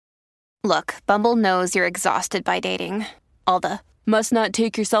Look, Bumble knows you're exhausted by dating. All the, must not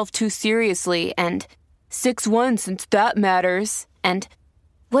take yourself too seriously, and 6'1" since that matters, and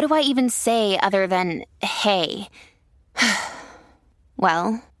what do I even say other than, hey?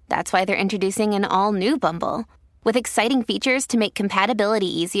 Well, that's why they're introducing an all-new Bumble, with exciting features to make compatibility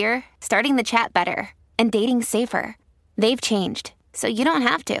easier, starting the chat better, and dating safer. They've changed, so you don't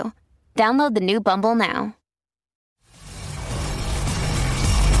have to. Download the new Bumble now.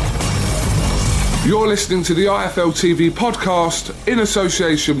 You're listening to the IFL TV podcast in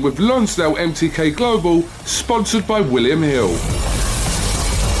association with Lonsdale MTK Global, sponsored by William Hill.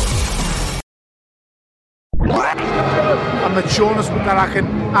 I'm mature enough that I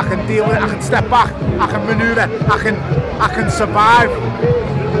can deal with it, I can step back, I can manoeuvre, I can survive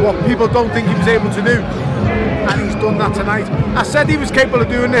what people don't think he was able to do. And he's done that tonight. I said he was capable of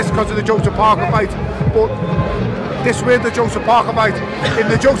doing this because of the Joseph Parker fight, but this was the Joseph Parker fight. In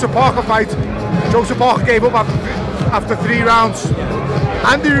the Joseph Parker fight, Joseph Parker gave up after 3 rounds.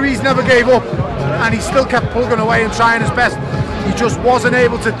 Andy Ruiz never gave up, and he still kept plugging away and trying his best. He just wasn't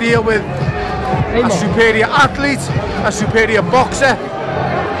able to deal with a superior athlete, a superior boxer,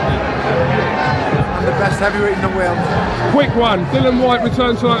 and the best heavyweight in the world. Quick one, Dillian Whyte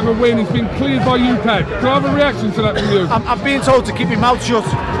returns tonight with a win. He's been cleared by UKAD. Can I have a reaction to that from you? I'm being told to keep my mouth shut,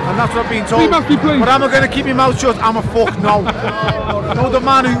 and that's what I'm being told. You must be pleased. But am I going to keep my mouth shut? I'm a fuck no. No, the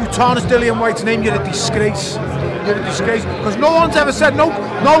man who tarnished Dillian Whyte's name, you're a disgrace. You're a disgrace. Because no one's ever said no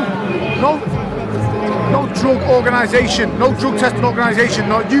drug organisation, no drug testing organisation,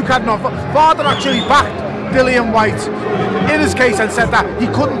 no UKAD, no. Father actually backed Dillian Whyte in his case and said that he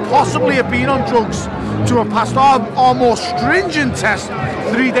couldn't possibly have been on drugs to have passed our more stringent test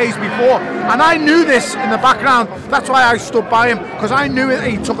 3 days before. And I knew this in the background. That's why I stood by him, because I knew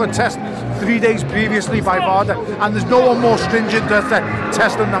he took a test 3 days previously by Varda, and there's no one more stringent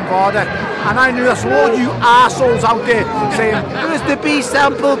testing than Varda. And I knew that's all you arseholes out there saying, where's the B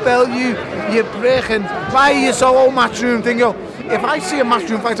sample, Bellew? You're breaking. Why are you so old matchroom thing? If I see a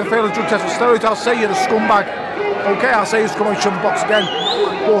matchroom fighter fail a drug test with steroids, I'll say you're a scumbag. Okay, I'll say he's coming shouldn't box again.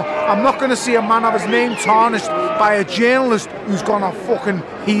 But I'm not going to see a man have his name tarnished by a journalist who's gone off fucking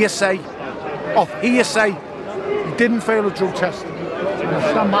hearsay. Off hearsay. He didn't fail a drug test.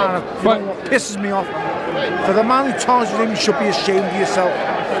 Stand by it. What pisses me off? For the man who tarnished his name, you should be ashamed of yourself.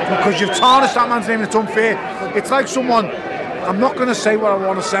 Because you've tarnished that man's name, it's unfair. It's like someone, I'm not going to say what I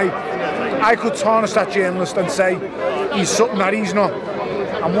want to say. I could tarnish that journalist and say he's something that he's not.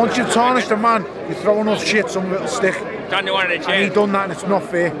 And once you've tarnished a man, you throw enough shit, some little stick. And he done that, and it's not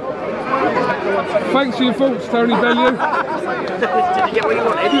fair. Thanks for your thoughts, Tony Bellew. Did you get what you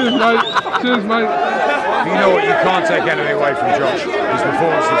wanted? Cheers, mate. Cheers, mate. You know what? You can't take anything away from Josh. His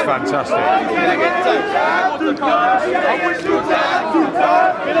performance was fantastic.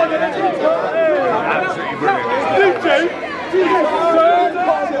 Absolutely brilliant.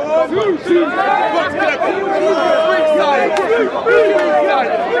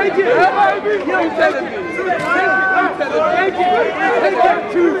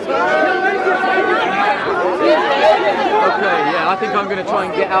 Okay, yeah, I think I'm going to try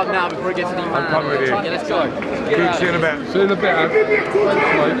and get out now before it gets any man. Come with you. Yeah, let's go. See you in a bit. See you in a bit, Ant.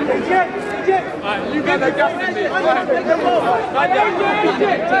 You got the gas in this. I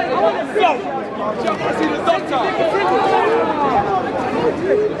see the doctor.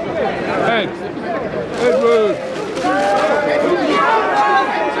 Ed. Edward.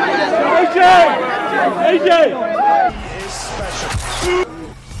 AJ!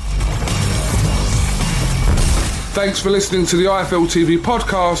 Thanks for listening to the IFL TV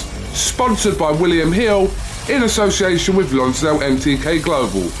podcast, sponsored by William Hill, in association with Lonsdale MTK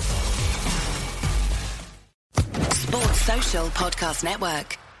Global. Sports Social Podcast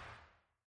Network.